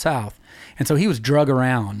move around the South. And so he was drug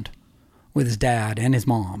around with his dad and his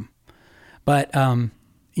mom. But,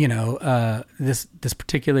 this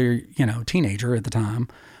particular, teenager at the time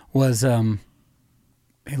was,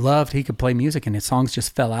 he could play music, and his songs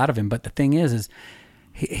just fell out of him. But the thing is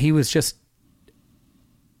he was just,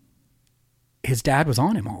 his dad was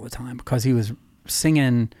on him all the time because he was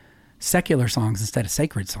singing secular songs instead of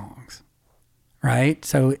sacred songs. Right.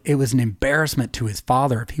 So it was an embarrassment to his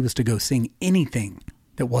father if he was to go sing anything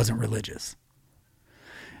that wasn't religious,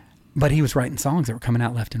 but he was writing songs that were coming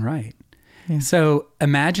out left and right. Yeah. So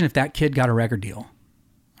imagine if that kid got a record deal,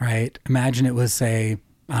 right? Imagine it was, say,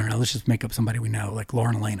 I don't know, let's just make up somebody we know, like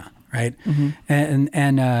Lauren Elena, right? And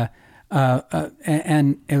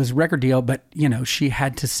it was a record deal, but she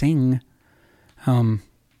had to sing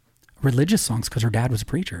religious songs because her dad was a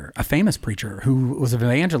preacher, a famous preacher who was an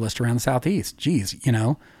evangelist around the Southeast. Geez,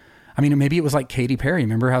 I mean, maybe it was like Katy Perry.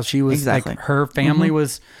 Remember how she was exactly. like, her family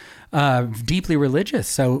was deeply religious.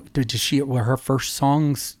 So were her first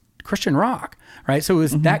songs Christian rock, right? So it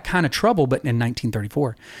was that kind of trouble, but in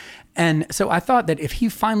 1934. And so I thought that if he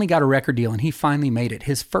finally got a record deal and he finally made it,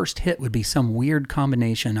 his first hit would be some weird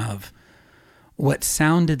combination of what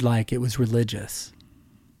sounded like it was religious,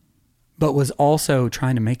 but was also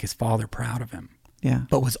trying to make his father proud of him. Yeah.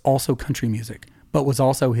 But was also country music, but was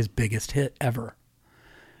also his biggest hit ever,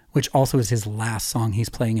 which also is his last song he's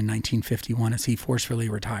playing in 1951 as he forcefully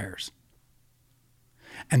retires.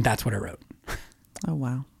 And that's what I wrote. Oh,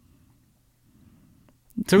 wow.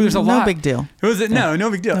 So there's a lot. No big deal. No big deal. No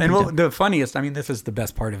and big deal. The funniest, I mean, this is the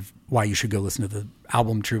best part of why you should go listen to the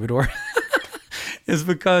album Troubadour, is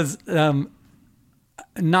because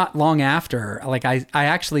not long after, like I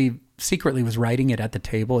actually secretly was writing it at the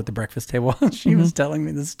table, at the breakfast table. She was telling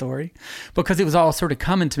me the story because it was all sort of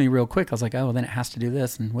coming to me real quick. I was like, oh, well, then it has to do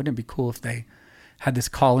this. And wouldn't it be cool if they had this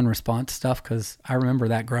call and response stuff? Because I remember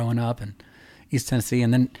that growing up in East Tennessee.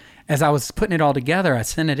 And then as I was putting it all together, I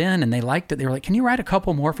sent it in and they liked it. They were like, can you write a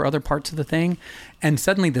couple more for other parts of the thing? And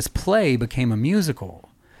suddenly this play became a musical.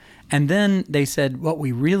 And then they said, what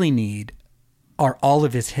we really need are all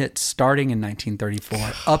of his hits starting in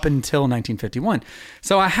 1934 up until 1951.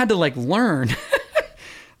 So I had to learn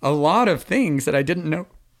a lot of things that I didn't know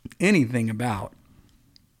anything about.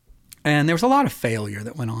 And there was a lot of failure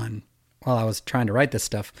that went on while I was trying to write this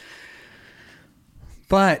stuff.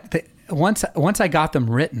 But once I got them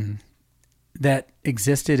written, that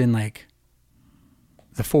existed in the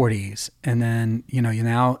 40s, and then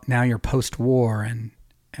now you're post-war, and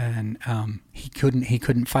he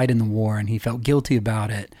couldn't fight in the war, and he felt guilty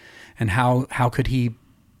about it, and how could he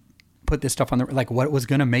put this stuff on the what was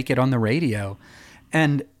going to make it on the radio,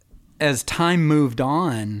 and as time moved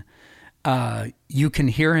on, you can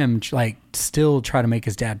hear him like still try to make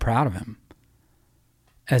his dad proud of him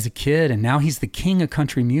as a kid. And now he's the king of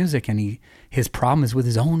country music, and his problem is with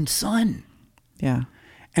his own son. Yeah.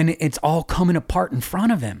 And it's all coming apart in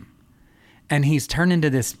front of him. And he's turned into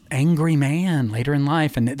this angry man later in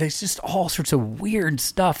life. And there's just all sorts of weird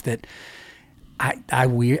stuff that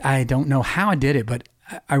I don't know how I did it, but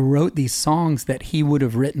I wrote these songs that he would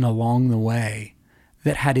have written along the way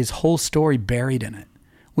that had his whole story buried in it,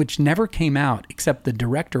 which never came out, except the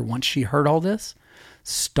director, once she heard all this,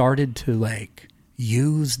 started to like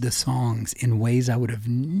use the songs in ways I would have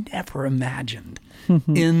never imagined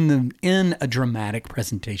in a dramatic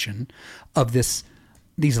presentation of these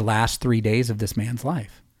last 3 days of this man's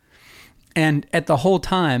life. And at the whole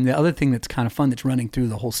time, the other thing that's kind of fun that's running through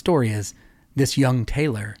the whole story is this young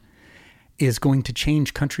Taylor is going to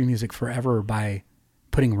change country music forever by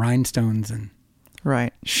putting rhinestones and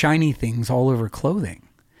shiny things all over clothing.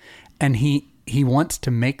 And he wants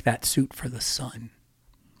to make that suit for the sun.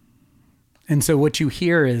 And so what you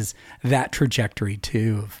hear is that trajectory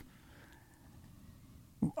too of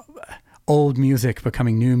old music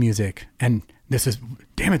becoming new music. And this is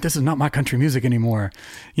not my country music anymore.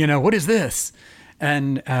 What is this?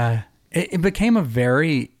 And it became a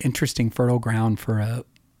very interesting fertile ground for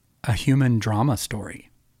a human drama story.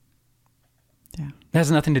 Yeah. It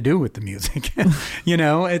has nothing to do with the music.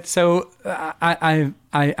 It's so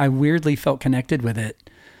I weirdly felt connected with it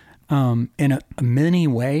in many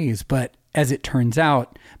ways. But as it turns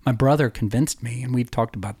out, my brother convinced me, and we've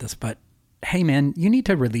talked about this, but hey man, you need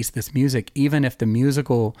to release this music, even if the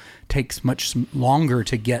musical takes much longer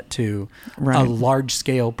to get to a large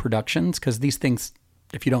scale productions. Because these things,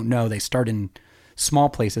 if you don't know, they start in small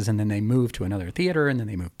places and then they move to another theater and then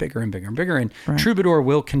they move bigger and bigger and bigger. And Troubadour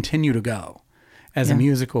will continue to go as a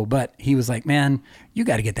musical. But he was like, man, you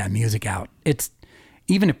got to get that music out. It's,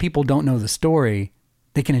 even if people don't know the story,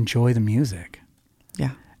 they can enjoy the music.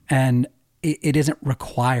 Yeah. And it isn't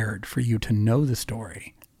required for you to know the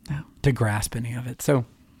story to grasp any of it. So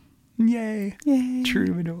yay.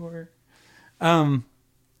 Troubadour.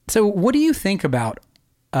 So what do you think about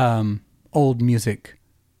old music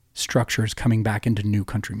structures coming back into new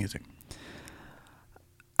country music?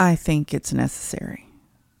 I think it's necessary.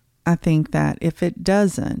 I think that if it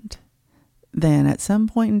doesn't, then at some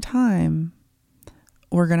point in time,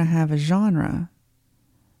 we're going to have a genre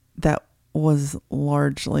that was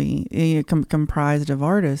largely comprised of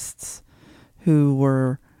artists who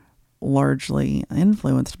were largely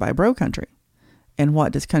influenced by bro country. And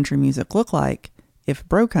what does country music look like if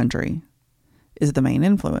bro country is the main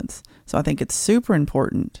influence? So I think it's super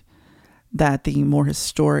important that the more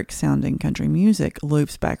historic sounding country music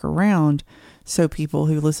loops back around so people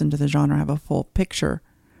who listen to the genre have a full picture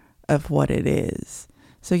of what it is.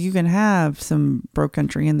 So you can have some bro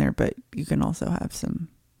country in there, but you can also have some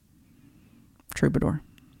troubadour.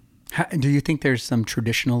 Do you think there's some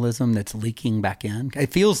traditionalism that's leaking back in?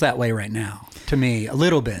 It feels that way right now to me, a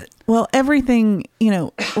little bit. Well, everything,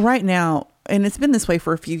 right now, and it's been this way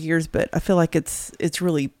for a few years, but I feel like it's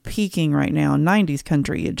really peaking right now. 90s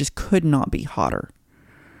country, it just could not be hotter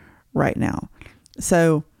right now.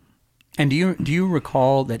 So, and do you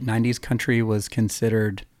recall that 90s country was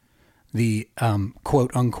considered the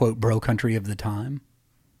quote unquote bro country of the time?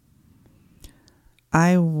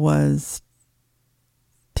 I was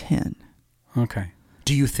 10. Okay.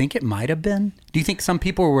 Do you think it might have been? Do you think some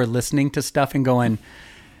people were listening to stuff and going,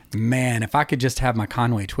 man, if I could just have my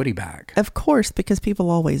Conway Twitty back? Of course, because people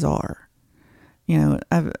always are.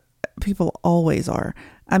 People always are.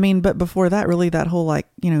 I mean, but before that, really, that whole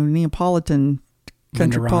Neapolitan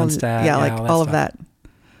country politics, all of that.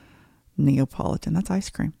 Neapolitan, that's ice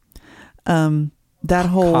cream. That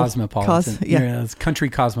whole cosmopolitan, it's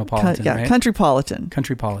country cosmopolitan, right? Countrypolitan.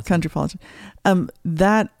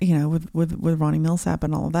 That with Ronnie Millsap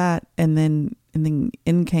and all of that, and then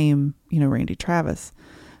in came Randy Travis.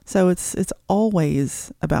 So it's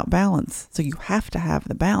always about balance. So you have to have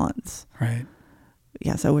the balance, right?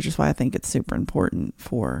 Yeah. So which is why I think it's super important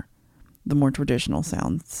for the more traditional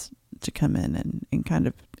sounds to come in and kind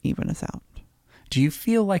of even us out. Do you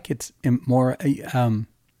feel like it's more?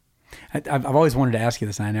 I've always wanted to ask you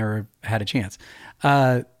this, and I never had a chance.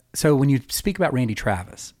 So when you speak about Randy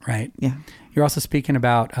Travis, right? Yeah. You're also speaking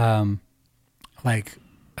about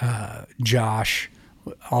Josh.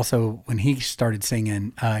 Also, when he started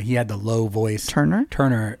singing, he had the low voice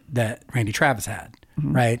Turner that Randy Travis had,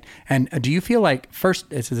 right? And do you feel like, first,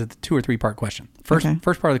 this is a 2 or 3 part question. First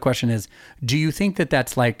part of the question is, do you think that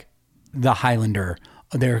that's like the Highlander?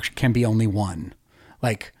 There can be only one,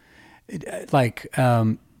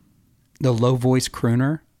 the low voice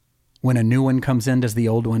crooner when a new one comes in, does the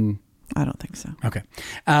old one? I don't think so. Okay.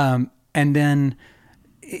 And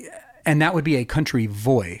that would be a country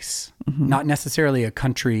voice, not necessarily a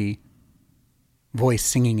country voice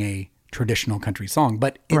singing a traditional country song,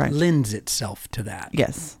 but it lends itself to that.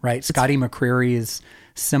 Yes. Right. Scotty McCreery is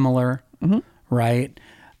similar, right?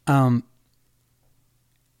 Do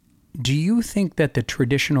you think that the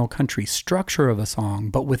traditional country structure of a song,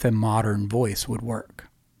 but with a modern voice, would work?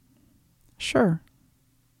 Sure.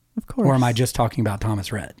 Of course. Or am I just talking about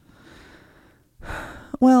Thomas Rhett?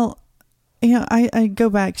 Well, I go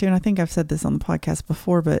back to, and I think I've said this on the podcast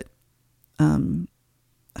before, but I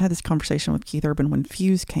had this conversation with Keith Urban when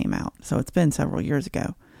Fuse came out. So it's been several years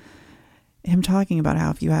ago. Him talking about how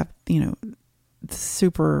if you have,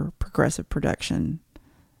 super progressive production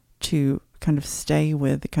to kind of stay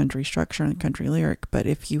with the country structure and the country lyric, but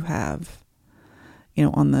if you have,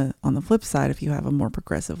 on the flip side, if you have a more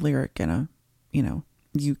progressive lyric and you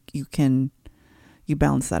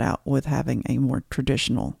balance that out with having a more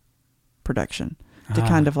traditional production to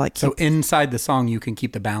kind of like so inside the song you can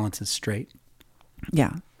keep the balances straight.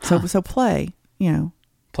 Yeah. So play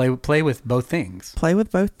with both things. Play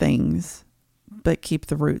with both things, but keep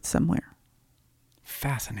the roots somewhere.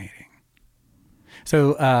 Fascinating.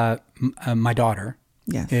 So my daughter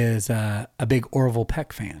is a big Orville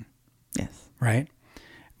Peck fan. Yes. Right?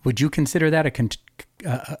 Would you consider that a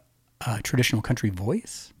traditional country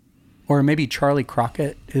voice? Or maybe Charlie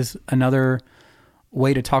Crockett is another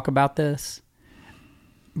way to talk about this?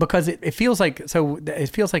 Because it feels like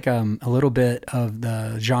a little bit of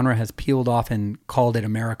the genre has peeled off and called it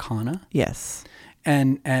Americana. Yes.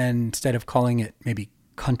 And instead of calling it maybe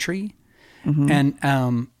country. And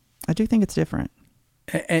I do think it's different.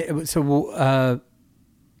 So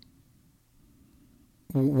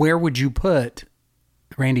where would you put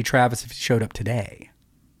Randy Travis if he showed up today?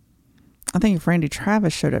 I think if Randy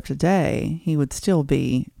Travis showed up today, he would still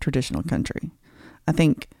be traditional country. I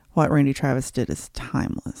think what Randy Travis did is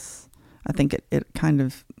timeless. I think it kind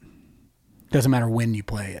of... Doesn't matter when you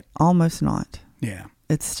play it. Almost not. Yeah.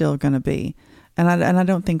 It's still going to be. And I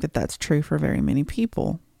don't think that that's true for very many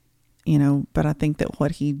people, but I think that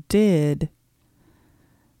what he did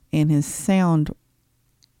and his sound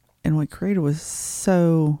and what he created was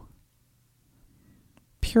so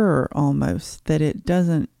pure almost that it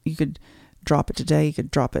doesn't... You could drop it today, you could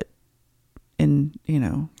drop it in,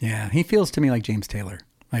 Yeah, he feels to me like James Taylor.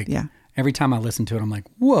 Like, yeah. Every time I listen to it, I'm like,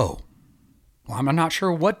 whoa. Well, I'm not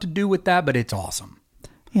sure what to do with that, but it's awesome.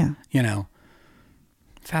 Yeah.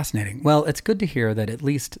 Fascinating. Well, it's good to hear that at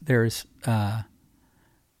least there's a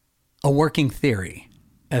working theory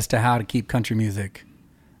as to how to keep country music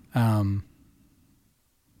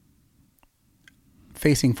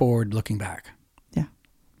facing forward, looking back. Yeah.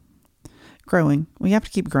 Growing. We have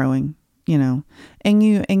to keep growing. And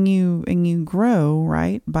you grow,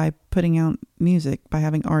 right, by putting out music, by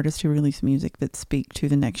having artists who release music that speak to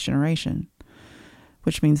the next generation,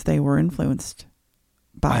 which means they were influenced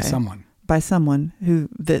by someone who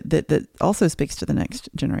that also speaks to the next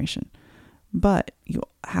generation. But you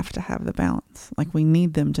have to have the balance. Like, we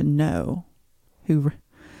need them to know who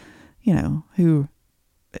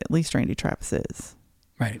at least Randy Travis is.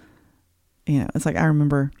 Right. It's like, I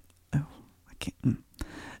remember,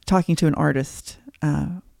 talking to an artist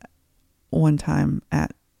one time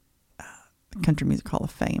at Country Music Hall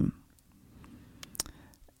of Fame,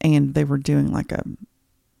 and they were doing like a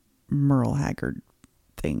Merle Haggard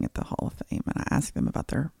thing at the Hall of Fame, and I asked them about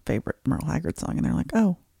their favorite Merle Haggard song, and they're like,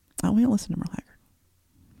 oh, we don't listen to Merle Haggard.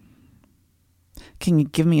 Can you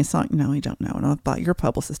give me a song? No, we don't know. And I thought your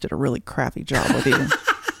publicist did a really crappy job with you.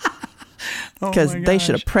 Because they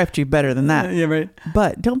should have prepped you better than that. Yeah, right.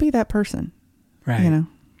 But don't be that person. Right.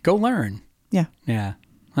 Go learn. Yeah. Yeah.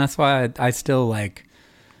 That's why I still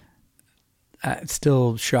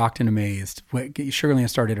still shocked and amazed. Sugarland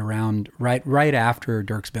started around right after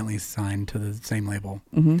Dierks Bentley signed to the same label.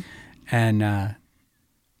 Mm-hmm. And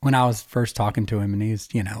when I was first talking to him, and he's,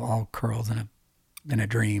 all curls in a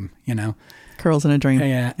dream, Curls in a dream.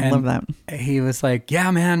 Yeah. I love that. He was like,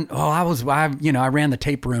 yeah, man. Oh, I ran the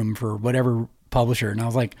tape room for whatever publisher. And I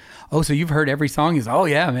was like, oh, so you've heard every song? He's, oh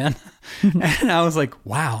yeah, man. And I was like,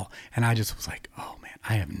 wow. And I just was like, oh man,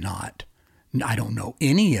 I don't know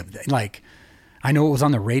any of that. Like, I know it was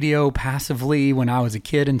on the radio passively when I was a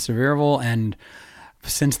kid in Sevierville. And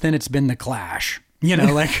since then it's been the Clash,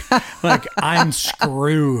 like I'm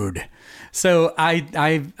screwed. So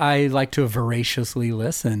I like to voraciously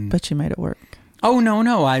listen. But you made it work. Oh,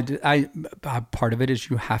 no. I part of it is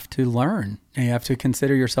you have to learn, and you have to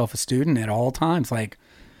consider yourself a student at all times. Like,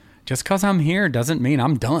 Just because I'm here doesn't mean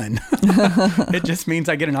I'm done. It just means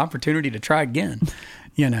I get an opportunity to try again,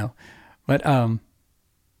 But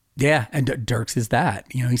yeah, and Dirks is that.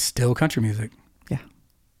 He's still country music. Yeah.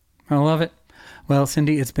 I love it. Well,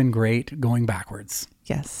 Cindy, it's been great going backwards.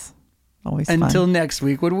 Yes. Always fun. Until next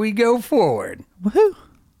week when we go forward. Woohoo.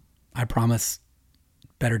 I promise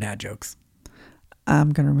better dad jokes.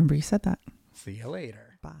 I'm going to remember you said that. See you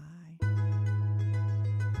later. Bye.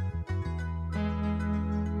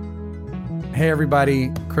 Hey everybody,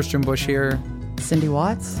 Kristian Bush here. Cindy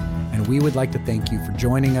Watts. And we would like to thank you for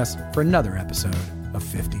joining us for another episode of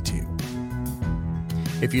 52.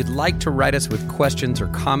 If you'd like to write us with questions or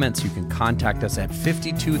comments, you can contact us at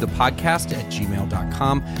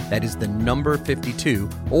 52thepodcast@gmail.com. That is the number 52,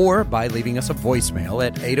 or by leaving us a voicemail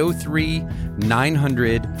at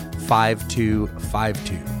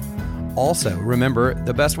 803-900-5252. Also, remember,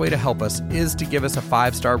 the best way to help us is to give us a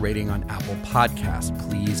 5-star rating on Apple Podcasts,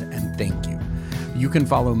 please and thank you. You can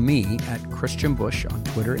follow me at Kristian Bush on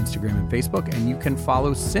Twitter, Instagram, and Facebook, and you can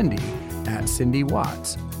follow Cindy at Cindy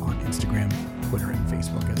Watts on Instagram, Twitter, and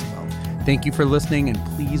Facebook as well. Thank you for listening, and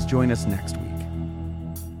please join us next week.